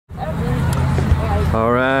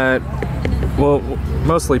All right. Well,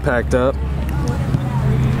 mostly packed up. I'm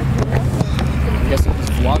guessing he's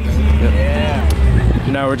vlogging. Yep. Yeah.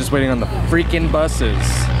 Now we're just waiting on the freaking buses.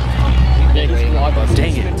 Big vlog buses.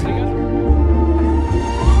 Dang it.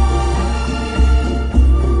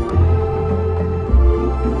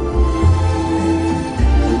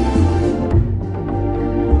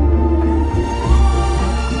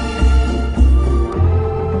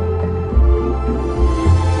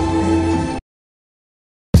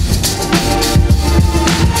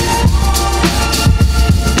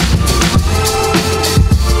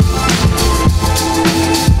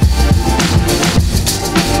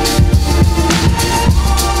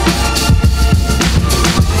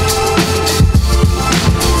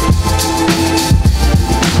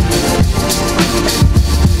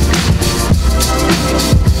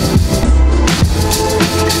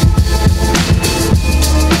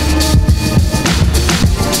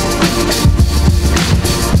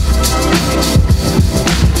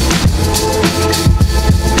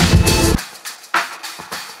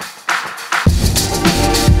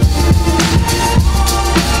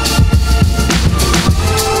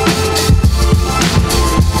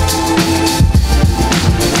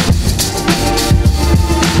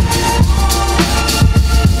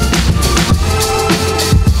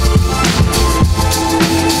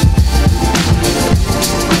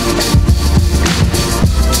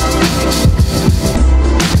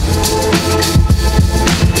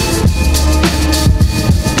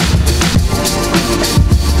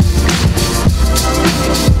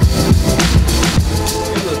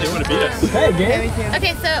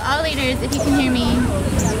 Okay, so all leaders, if you can hear me,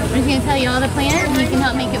 I'm just going to tell you all the plans and you can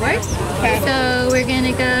help make it work. Okay. So we're going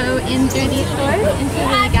to go in through these doors into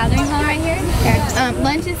the gathering hall right here. Okay.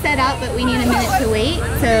 Lunch is set out, but we need a minute to wait.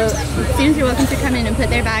 So students are welcome to come in and put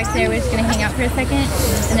their bags there. We're just going to hang out for a second,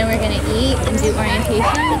 and then we're going to eat and do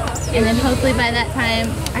orientation. And then hopefully by that time,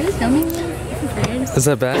 are you filming me? This is weird. Is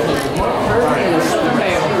that bad?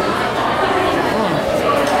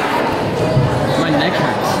 My neck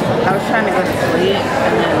hurts. I was trying to go to sleep,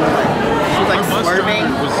 and then she's like swerving.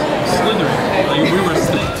 We were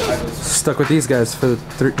asleep. Stuck with these guys for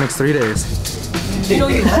the next 3 days.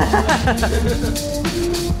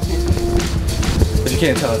 If you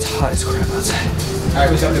can't tell, it's hot as crap outside. Alright,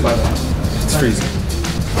 who's got the Bible? It's freezing.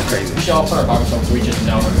 It's crazy. We should all put our Bibles on so we just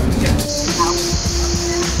know.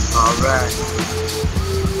 Alright.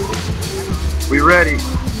 We ready.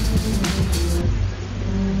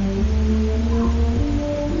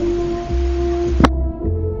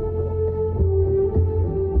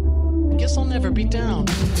 Guess I'll never be down.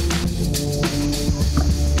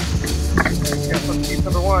 Got some piece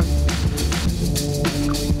number 1.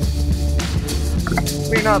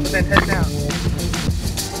 Clean up and then head down.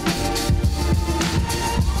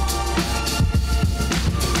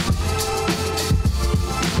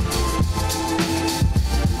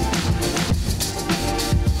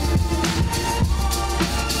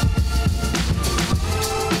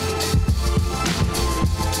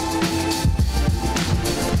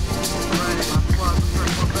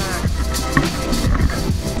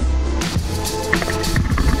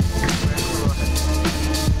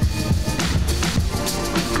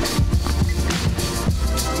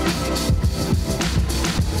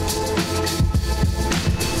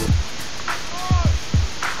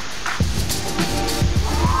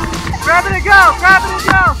 Grab it and go! Grab it and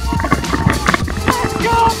go! Let's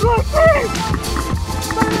go, blue team!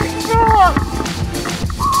 Let's go!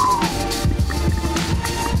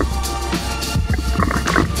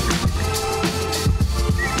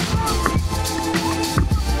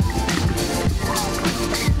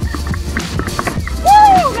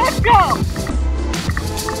 Woo! Let's go!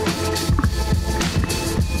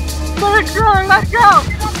 Let's go! Let's go!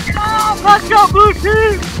 Let's go, blue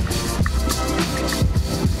team!